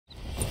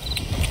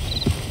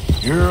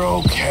You're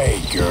okay,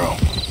 girl.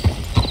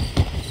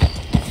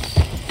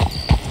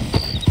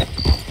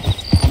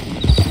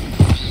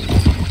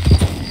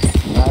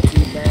 Not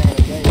too bad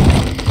today.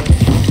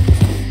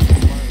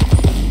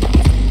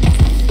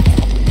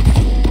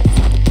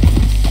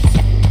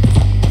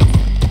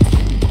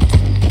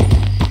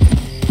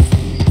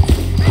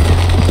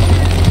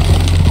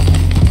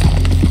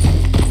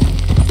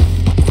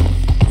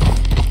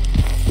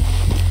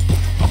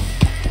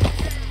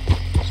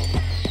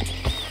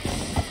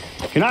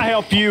 Can I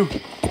help you?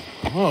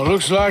 Well,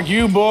 looks like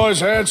you boys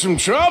had some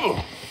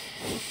trouble.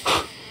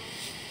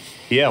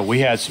 Yeah, we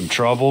had some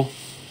trouble.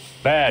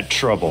 Bad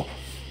trouble.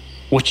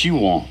 What you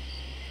want?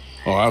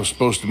 Oh, I was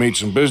supposed to meet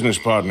some business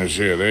partners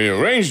here. They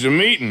arranged a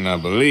meeting, I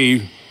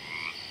believe.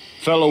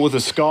 Fellow with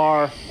a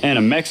scar and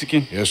a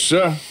Mexican? Yes,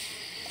 sir.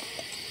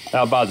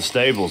 Out by the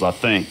stables, I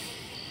think.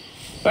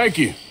 Thank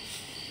you.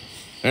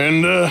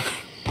 And,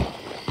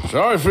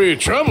 sorry for your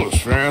troubles,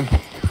 friend.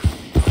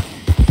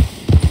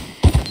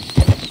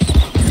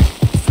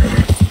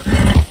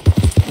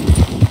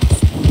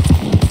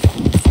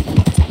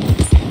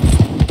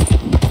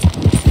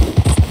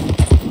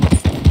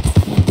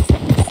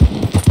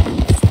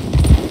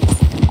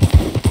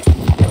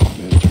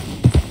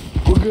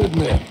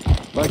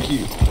 Like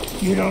you.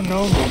 You don't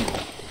know me.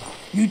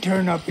 You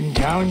turn up in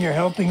town, you're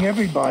helping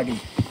everybody.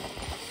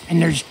 And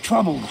there's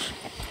troubles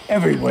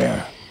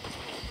everywhere.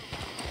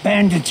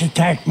 Bandits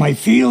attacked my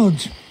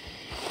fields.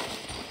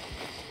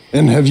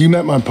 And have you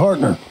met my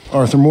partner,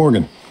 Arthur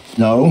Morgan?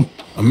 No.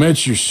 I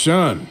met your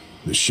son,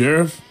 the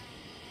sheriff.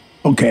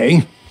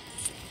 Okay.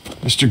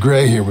 Mr.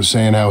 Gray here was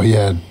saying how he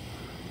had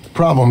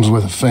problems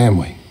with a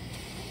family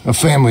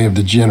of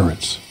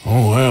degenerates.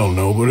 Oh, well,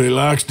 nobody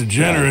likes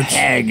degenerates.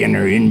 Hag and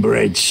her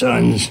inbred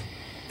sons.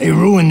 They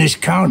ruined this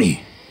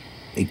county.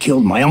 They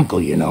killed my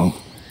uncle, you know.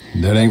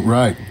 That ain't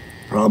right.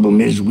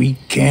 Problem is, we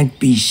can't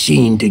be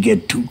seen to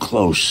get too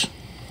close.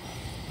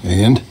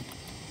 And?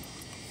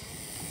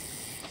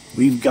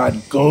 We've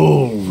got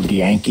gold,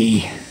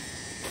 Yankee.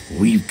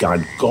 We've got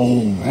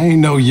gold. I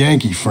ain't no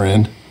Yankee,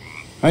 friend.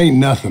 I ain't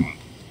nothing.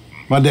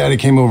 My daddy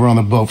came over on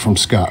the boat from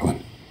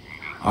Scotland.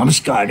 I'm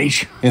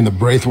Scottish. And the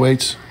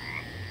Braithwaites?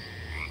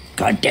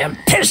 Goddamn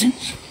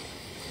peasants.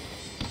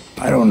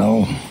 I don't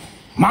know.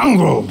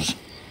 Mongrels.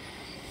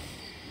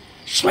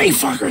 Slave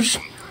fuckers.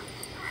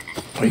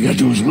 All you gotta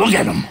do is look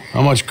at them.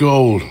 How much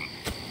gold?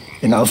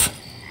 Enough.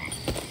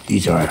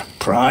 These are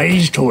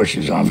prized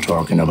horses I'm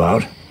talking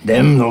about.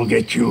 Them, they'll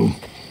get you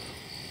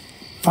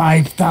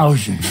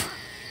 5,000.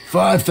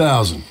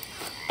 5,000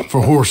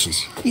 for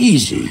horses.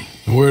 Easy.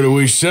 Where do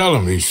we sell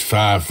them, these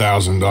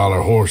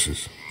 $5,000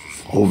 horses?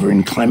 Over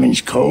in Clemens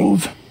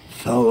Cove.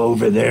 Fellow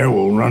over there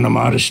will run them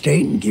out of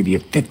state and give you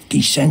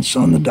 50 cents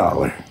on the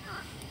dollar.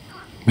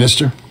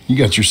 Mister, you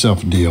got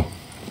yourself a deal.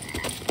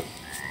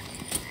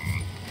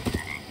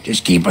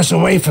 Just keep us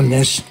away from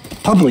this.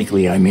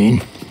 Publicly, I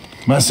mean.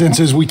 My sense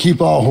is we keep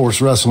all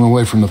horse wrestling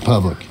away from the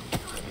public.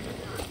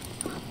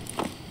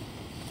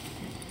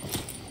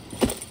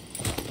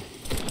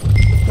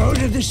 Go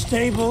to the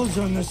stables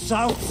on the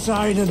south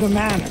side of the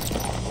manor.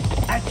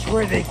 That's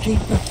where they keep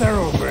the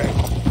thoroughbred.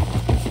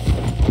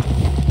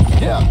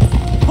 Yeah.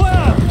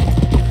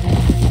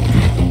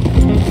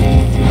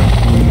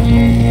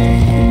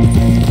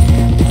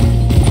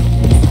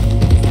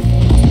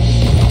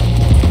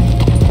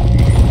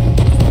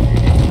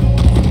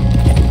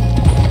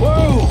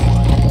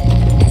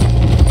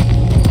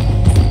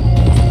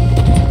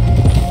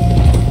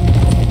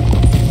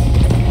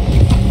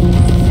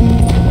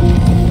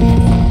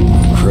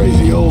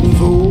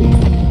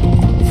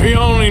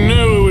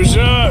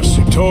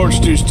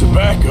 Torched his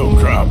tobacco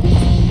crop.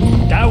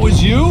 That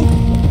was you?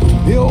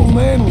 The old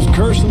man was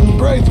cursing the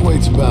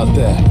Braithwaites about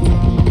that.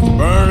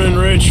 Burning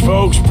rich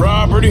folks'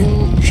 property.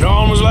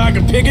 Sean was like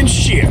a pig in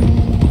shit.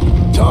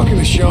 Talking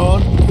to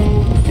Sean,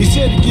 he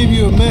said to give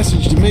you a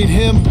message to meet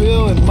him,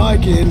 Bill, and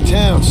Micah in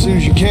town as soon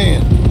as you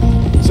can.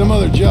 Some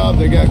other job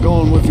they got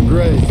going with the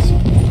Grays.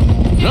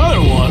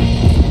 Another one?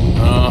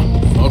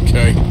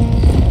 Okay.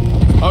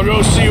 I'll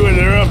go see what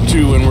they're up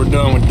to when we're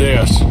done with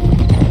this.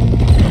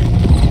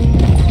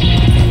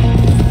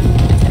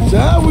 So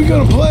how are we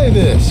gonna play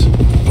this?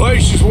 The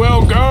place is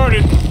well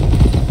guarded,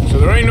 so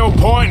there ain't no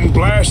point in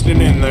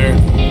blasting in there.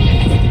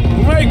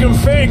 We'll make them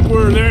think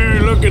we're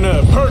there looking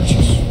to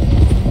purchase.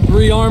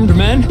 3 armed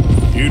men?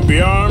 You'd be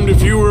armed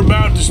if you were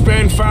about to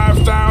spend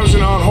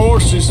 5,000 on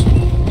horses.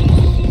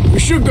 We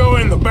should go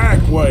in the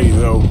back way,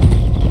 though.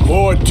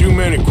 Avoid too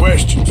many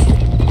questions.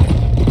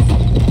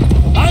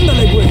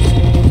 Ándale,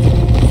 pues.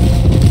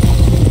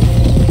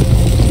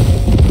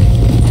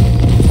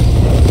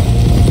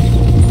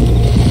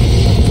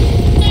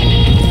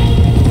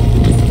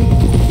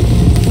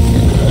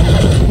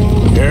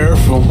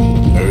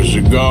 There's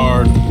a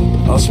guard.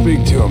 I'll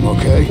speak to him,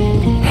 okay?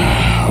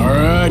 All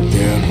right,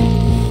 then.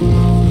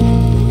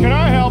 Can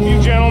I help you,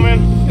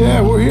 gentlemen?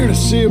 Yeah, we're here to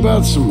see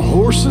about some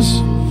horses.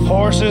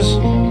 Horses?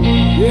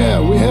 Yeah,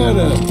 we had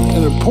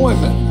an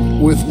appointment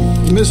with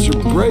Mr.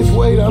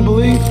 Braithwaite, I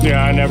believe.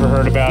 Yeah, I never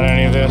heard about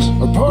any of this.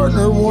 Our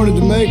partner wanted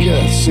to make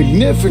a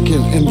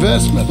significant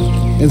investment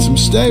in some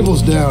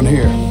stables down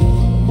here.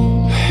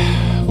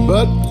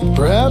 But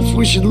perhaps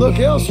we should look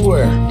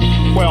elsewhere.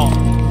 Well,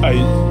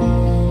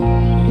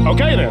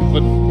 okay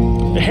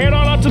then. Head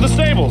on up to the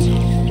stables.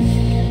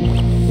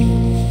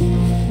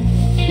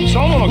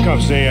 Someone will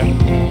come see you.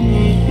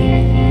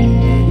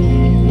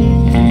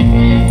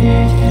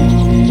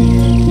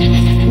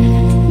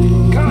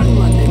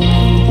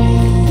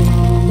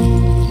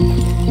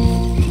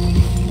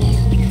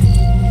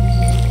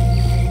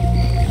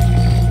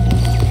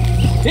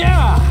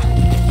 Yeah!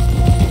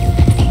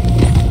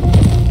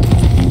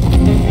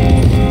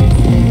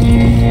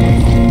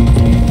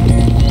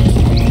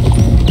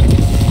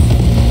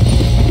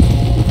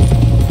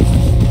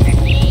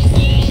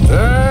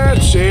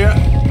 That's it.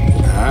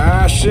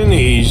 Nice and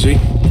easy.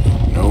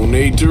 No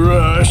need to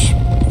rush.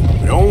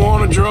 We don't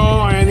want to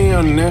draw any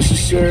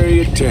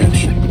unnecessary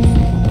attention.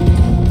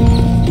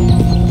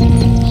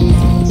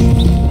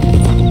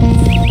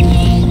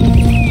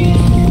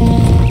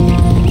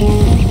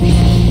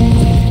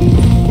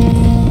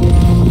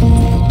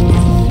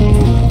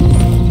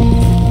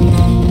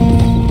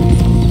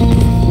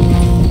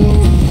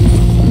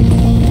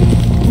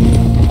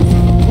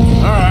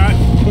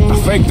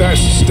 I think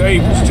that's the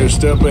stables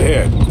just up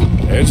ahead.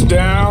 Heads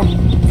down,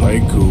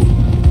 play cool.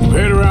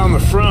 Head around the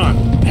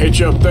front,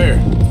 hitch up there.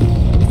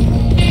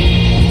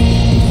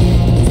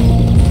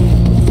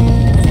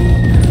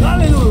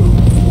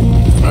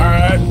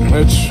 Alright,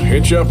 let's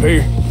hitch up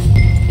here.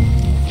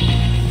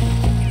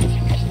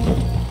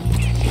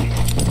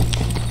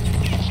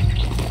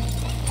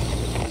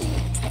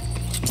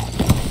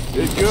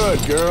 Did good,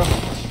 girl.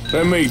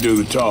 Let me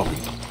do the talking.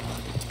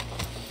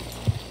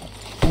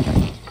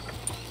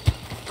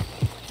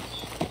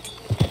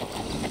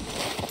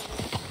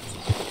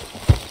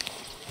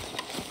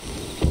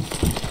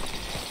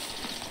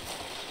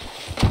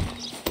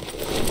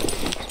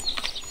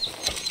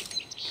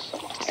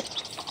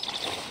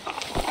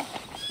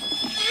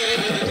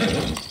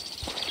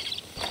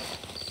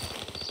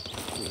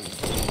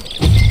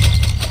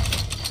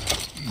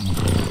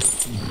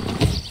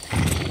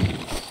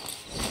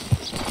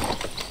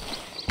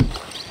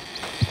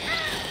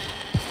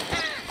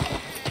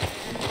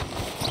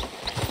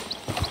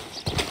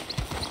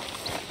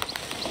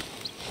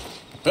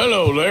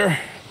 Hello there.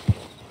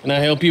 Can I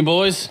help you,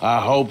 boys?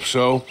 I hope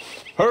so.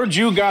 Heard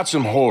you got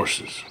some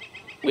horses.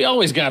 We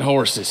always got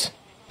horses.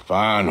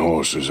 Fine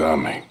horses, I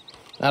mean.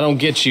 I don't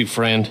get you,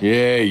 friend.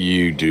 Yeah,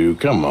 you do.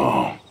 Come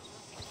on.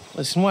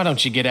 Listen, why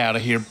don't you get out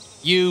of here?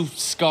 You,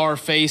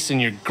 Scarface, and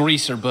your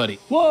greaser buddy.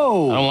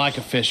 Whoa! I don't like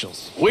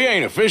officials. We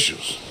ain't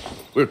officials.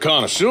 We're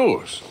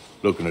connoisseurs,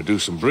 looking to do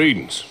some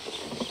breedings.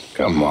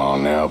 Come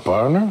on now,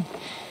 partner.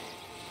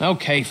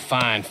 Okay,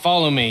 fine.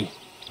 Follow me.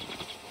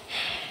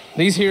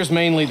 These here's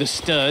mainly the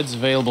studs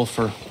available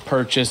for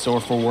purchase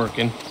or for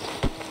working.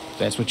 If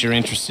that's what you're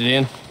interested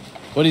in.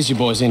 What is you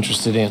boys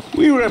interested in?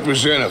 We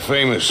represent a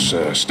famous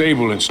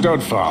stable and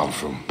stud farm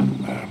from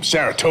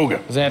Saratoga.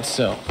 Is that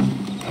so?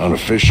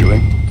 Unofficially.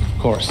 Of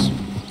course.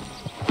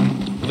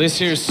 Well, this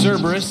here's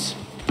Cerberus.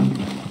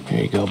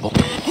 Here you go, boy.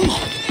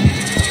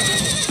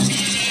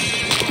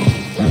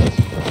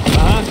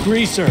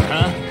 Greaser,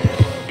 huh?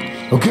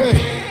 Okay,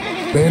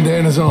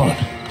 bandana's on.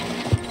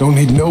 Don't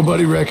need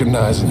nobody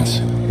recognizing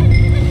us.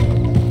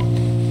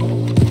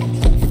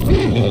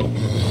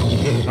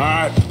 All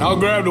right, I'll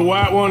grab the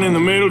white one in the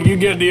middle. You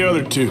get the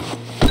other two.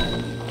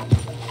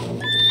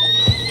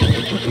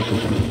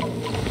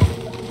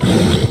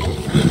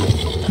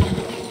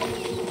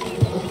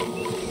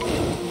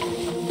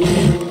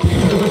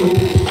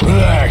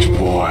 Relax,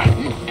 boy.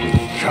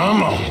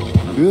 Come on.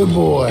 Good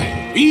boy.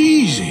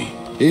 Easy.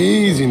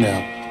 Easy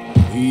now.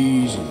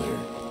 Easy there.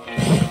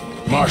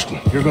 Marston,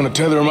 you're gonna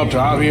tether him up to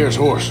Javier's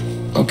horse.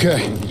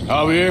 Okay.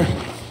 Javier,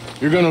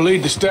 you're gonna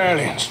lead the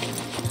stallions.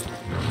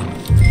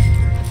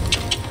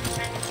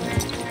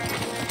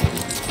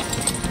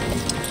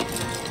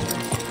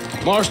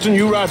 Marston,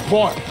 you ride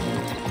point.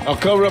 I'll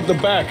cover up the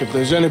back. If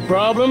there's any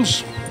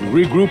problems,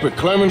 we regroup at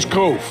Clemens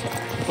Cove.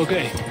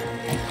 Okay.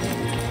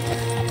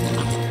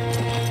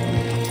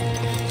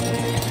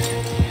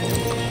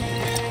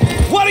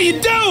 What are you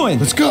doing?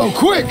 Let's go,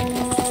 quick!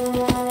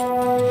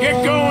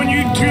 Get going,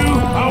 you two.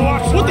 I'll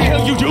watch. What the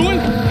hell you doing?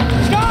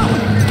 Stop!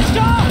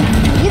 Stop!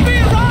 We're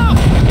being robbed!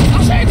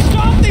 I said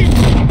stop these!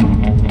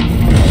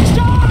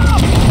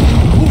 Stop!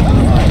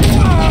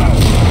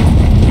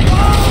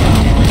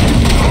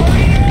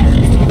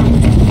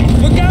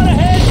 Look out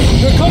ahead!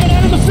 They're coming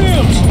out of the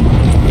fields!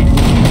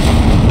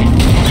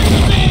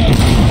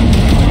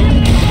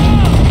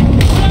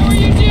 Whatever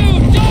you do,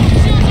 don't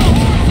shoot the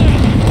horses!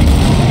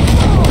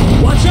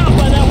 Watch out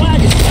by that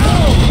wagon! Go!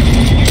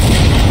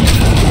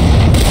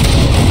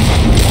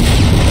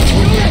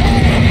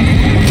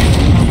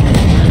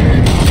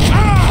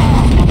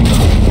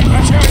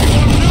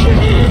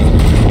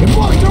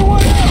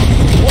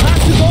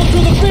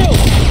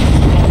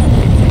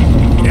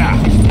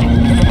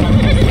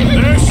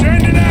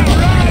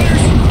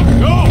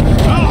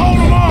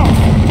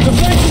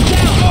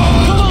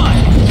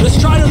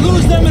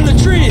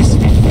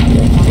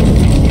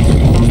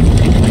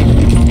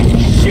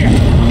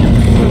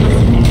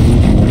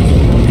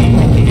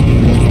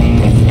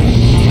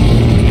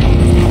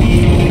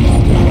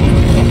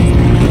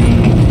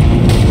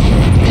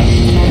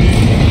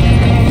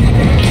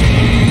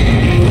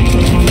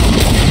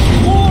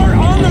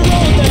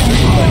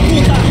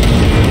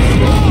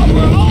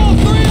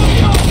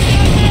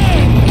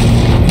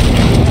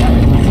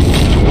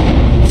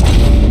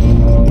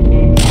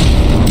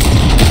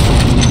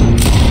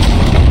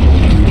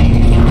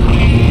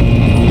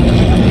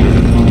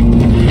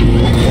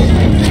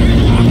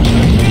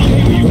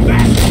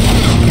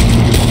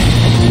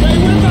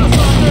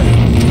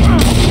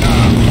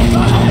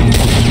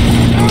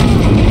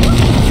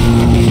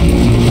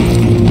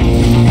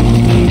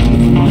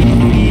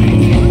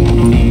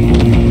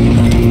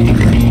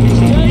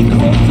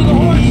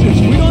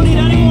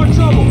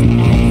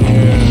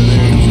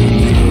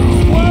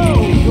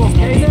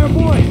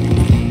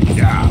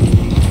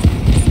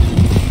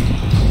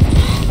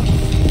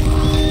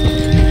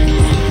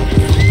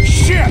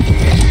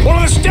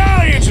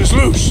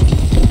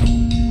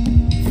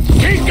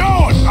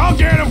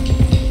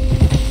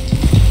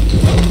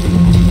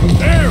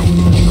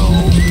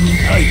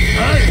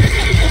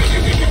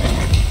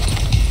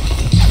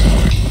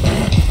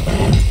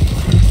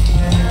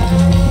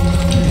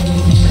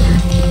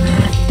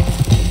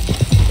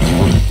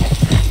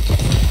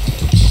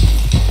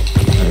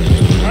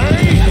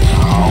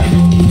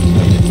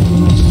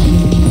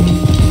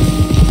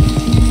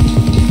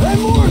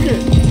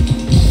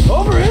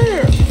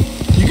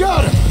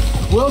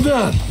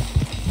 done.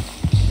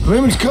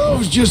 Clemens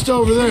Cove's just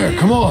over there.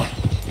 Come on.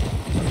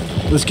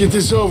 Let's get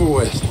this over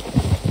with.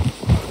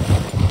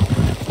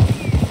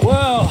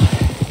 Well,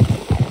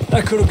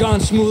 that could have gone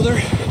smoother.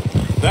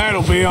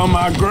 That'll be on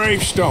my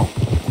gravestone.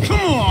 Come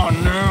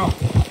on now.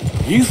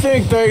 You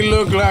think they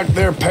look like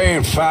they're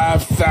paying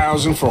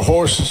 $5,000 for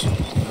horses?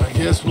 I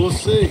guess we'll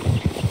see.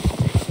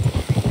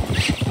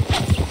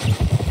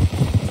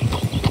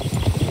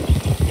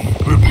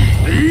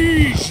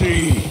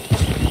 Easy.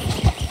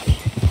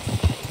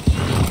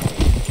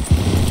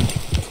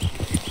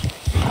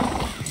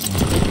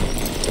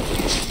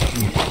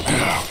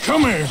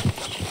 Come here.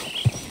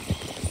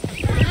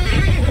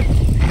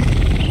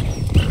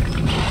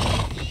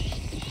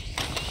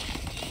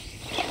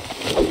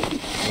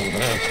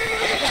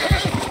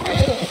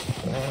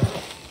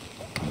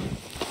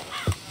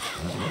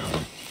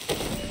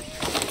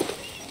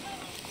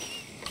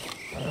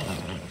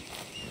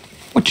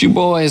 What you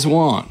boys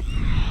want?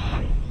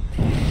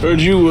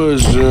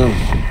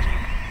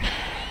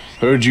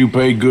 Heard you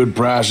pay good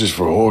prices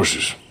for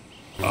horses.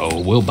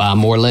 Oh, we'll buy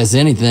more or less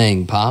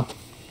anything, Pop.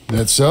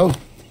 That so?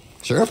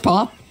 Sure,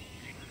 Pop.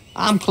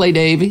 I'm Clay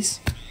Davies.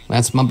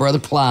 That's my brother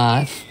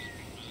Clive.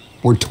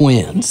 We're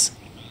twins.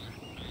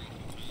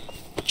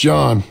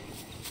 John,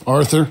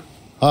 Arthur,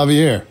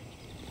 Javier.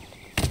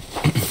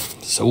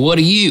 So what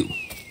are you?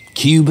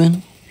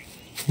 Cuban?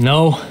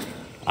 No,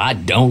 I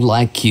don't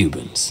like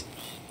Cubans.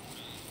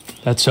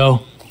 that's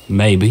so.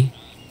 Maybe.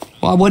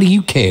 Why, what do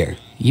you care?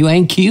 You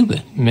ain't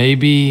Cuban.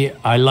 Maybe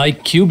I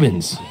like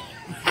Cubans.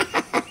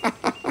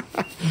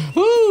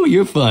 Ooh,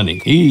 you're funny.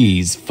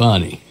 He's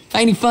funny.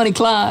 Ain't he funny,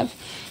 Clive?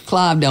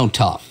 Clive don't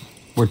talk.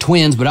 We're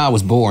twins, but I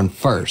was born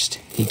first.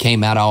 He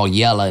came out all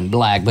yellow and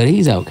black, but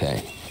he's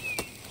okay.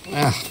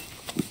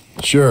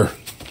 Sure.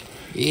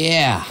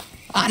 Yeah,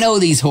 I know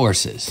these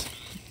horses.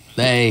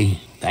 They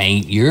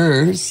ain't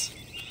yours,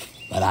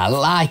 but I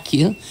like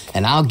you,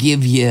 and I'd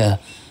give you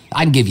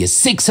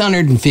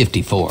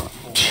 $650 for them.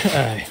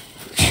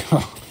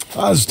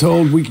 I was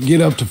told we could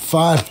get up to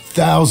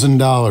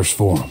 $5,000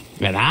 for them.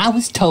 And I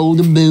was told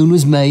the moon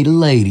was made of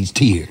ladies'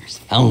 tears.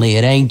 Only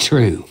it ain't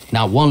true.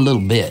 Not one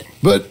little bit.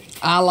 But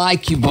I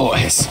like you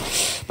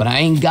boys, but I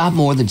ain't got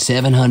more than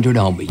 $700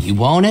 on me. You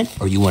want it,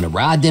 or you want to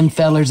ride them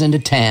fellers into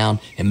town,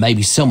 and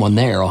maybe someone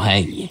there'll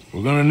hang you?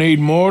 We're gonna need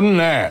more than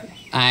that.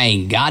 I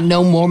ain't got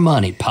no more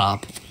money,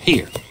 Pop.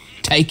 Here,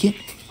 take it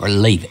or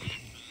leave it.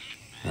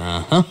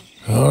 Uh-huh.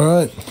 all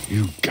right.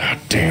 You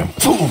goddamn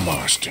fool,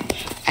 Marston.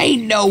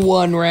 Ain't no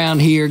one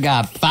round here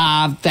got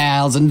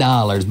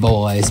 $5,000,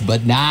 boys,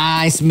 but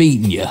nice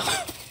meeting you.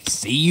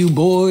 See you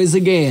boys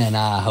again,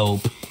 I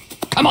hope.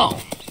 Come on,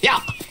 yeah.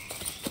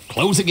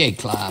 Close the gate,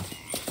 Clive.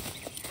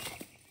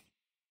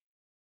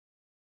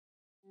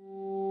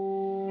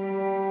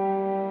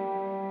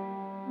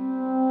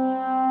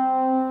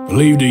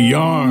 Believed a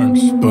yarn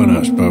spun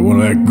us by one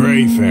of that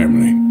Gray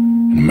family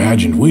and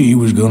imagined we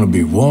was gonna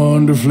be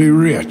wonderfully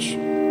rich.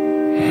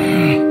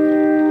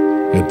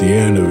 At the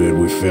end of it,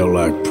 we felt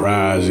like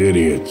prize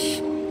idiots.